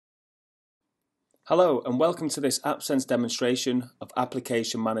Hello and welcome to this AppSense demonstration of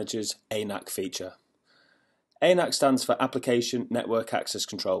Application Manager's ANAC feature. ANAC stands for Application Network Access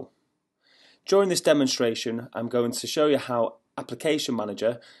Control. During this demonstration, I'm going to show you how Application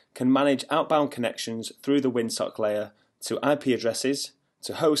Manager can manage outbound connections through the WinSock layer to IP addresses,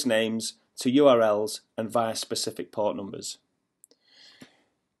 to host names, to URLs and via specific port numbers.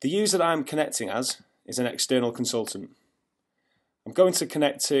 The user that I'm connecting as is an external consultant. I'm going to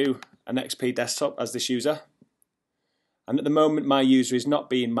connect to an XP desktop as this user, and at the moment my user is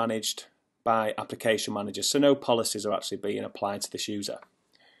not being managed by Application Manager, so no policies are actually being applied to this user.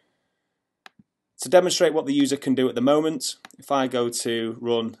 To demonstrate what the user can do at the moment, if I go to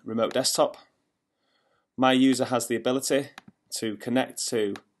run remote desktop, my user has the ability to connect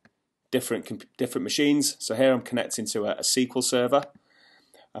to different machines. So here I'm connecting to a SQL server,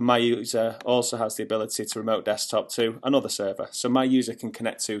 and my user also has the ability to remote desktop to another server. So my user can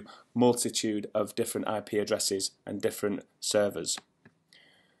connect to multitude of different IP addresses and different servers.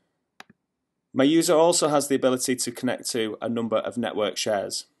 My user also has the ability to connect to a number of network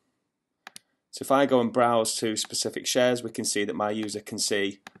shares. So if I go and browse to specific shares, we can see that my user can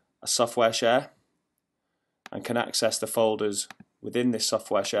see a software share and can access the folders within this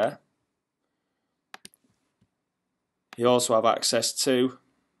software share. You also have access to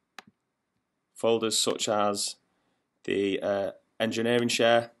folders such as the engineering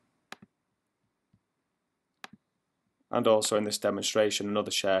share, and also in this demonstration another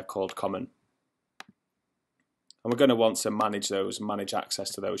share called common. And we're going to want to manage those and manage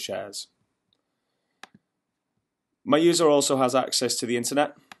access to those shares. My user also has access to the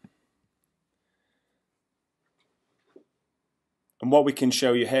internet, and what we can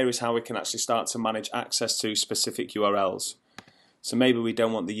show you here is how we can actually start to manage access to specific URLs. So maybe we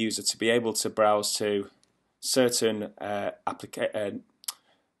don't want the user to be able to browse to certain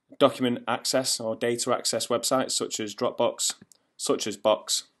document access or data access websites such as Dropbox, such as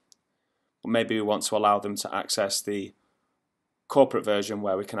Box, or maybe we want to allow them to access the corporate version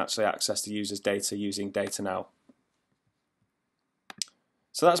where we can actually access the user's data using Data Now.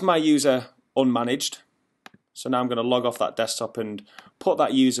 So that's my user unmanaged. So now I'm going to log off that desktop and put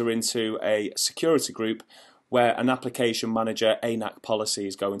that user into a security group where an Application Manager ANAC policy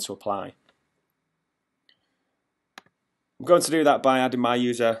is going to apply. I'm going to do that by adding my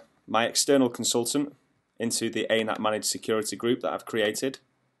user, my external consultant, into the ANAC Managed Security group that I've created.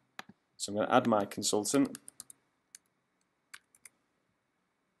 So I'm going to add my consultant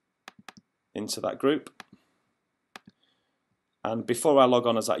into that group. And before I log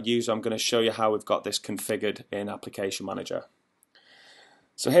on as that user, I'm going to show you how we've got this configured in Application Manager.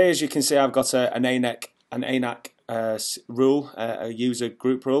 So here, as you can see, I've got an ANAC rule, a user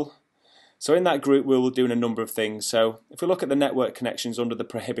group rule. So in that group we will be doing a number of things. So if we look at the network connections under the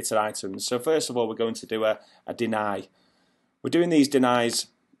prohibited items, so first of all we're going to do a deny. We're doing these denies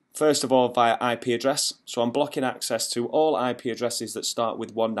first of all via IP address. So I'm blocking access to all IP addresses that start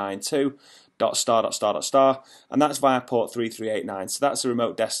with 192.*****, and that's via port 3389. So that's the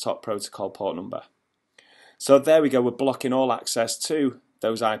remote desktop protocol port number. So there we go, we're blocking all access to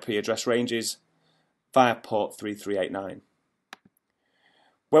those IP address ranges via port 3389.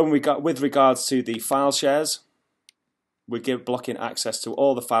 With regards to the file shares, we're blocking access to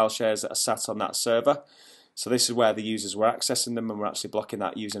all the file shares that are sat on that server. So this is where the users were accessing them, and we're actually blocking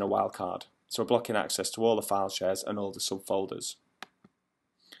that using a wildcard. So we're blocking access to all the file shares and all the subfolders.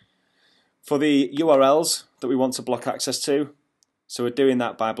 For the URLs that we want to block access to, so we're doing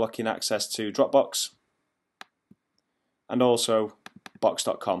that by blocking access to Dropbox and also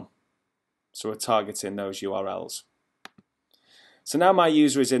box.com. So we're targeting those URLs. So now my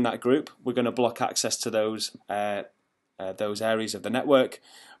user is in that group. We're going to block access to those areas of the network,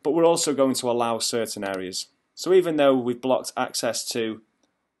 but we're also going to allow certain areas. So even though we've blocked access to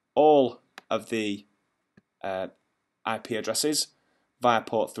all of the IP addresses via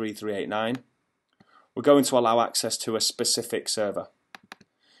port 3389, we're going to allow access to a specific server.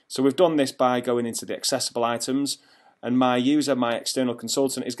 So we've done this by going into the accessible items, and my user, my external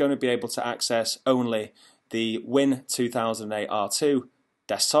consultant, is going to be able to access only the Win 2008 R2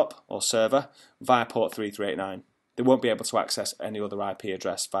 desktop or server via port 3389. They won't be able to access any other IP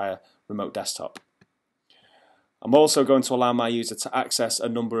address via remote desktop. I'm also going to allow my user to access a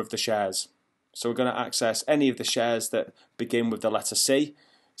number of the shares. So we're going to access any of the shares that begin with the letter C,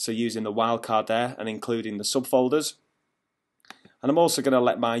 so using the wildcard there and including the subfolders. And I'm also going to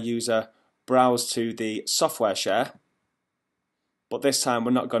let my user browse to the software share, but this time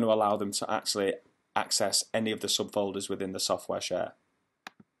we're not going to allow them to actually access any of the subfolders within the software share.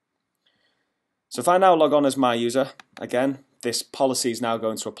 So if I now log on as my user, again, this policy is now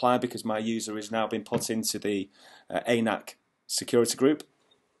going to apply because my user is now been put into the ANAC security group.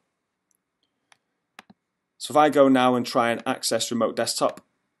 So if I go now and try and access remote desktop,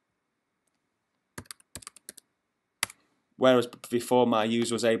 whereas before my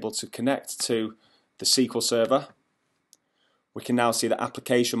user was able to connect to the SQL server, we can now see that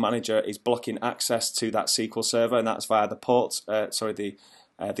application manager is blocking access to that SQL server, and that's via the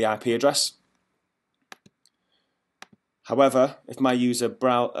the IP address. However, if my user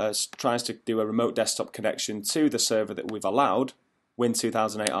tries to do a remote desktop connection to the server that we've allowed, Win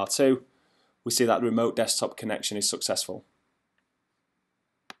 2008 R2, we see that the remote desktop connection is successful.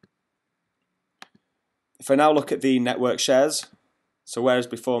 If I now look at the network shares, so whereas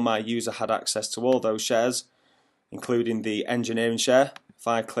before my user had access to all those shares, including the engineering share, if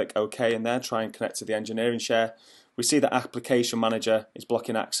I click OK in there, try and connect to the engineering share, we see that application manager is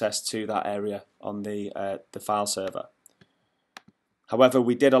blocking access to that area on the file server. However,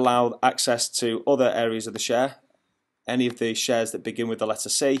 we did allow access to other areas of the share, any of the shares that begin with the letter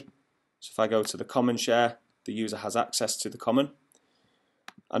C. So if I go to the common share, the user has access to the common.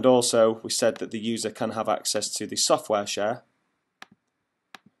 And also we said that the user can have access to the software share.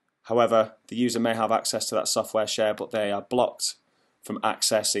 However, the user may have access to that software share, but they are blocked from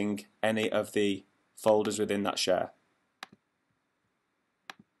accessing any of the folders within that share.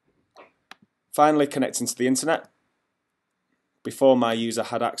 Finally, connecting to the internet. Before my user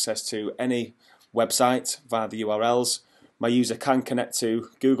had access to any website via the URLs, my user can connect to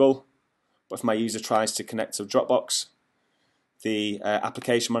Google, but if my user tries to connect to Dropbox, the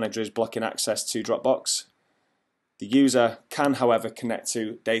application manager is blocking access to Dropbox. The user can, however, connect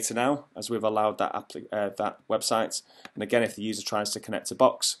to Data Now, as we've allowed that website. And again, if the user tries to connect to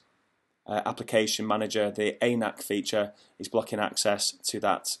Box, application manager, the ANAC feature, is blocking access to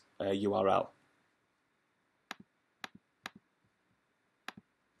that URL.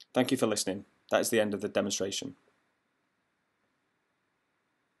 Thank you for listening. That is the end of the demonstration.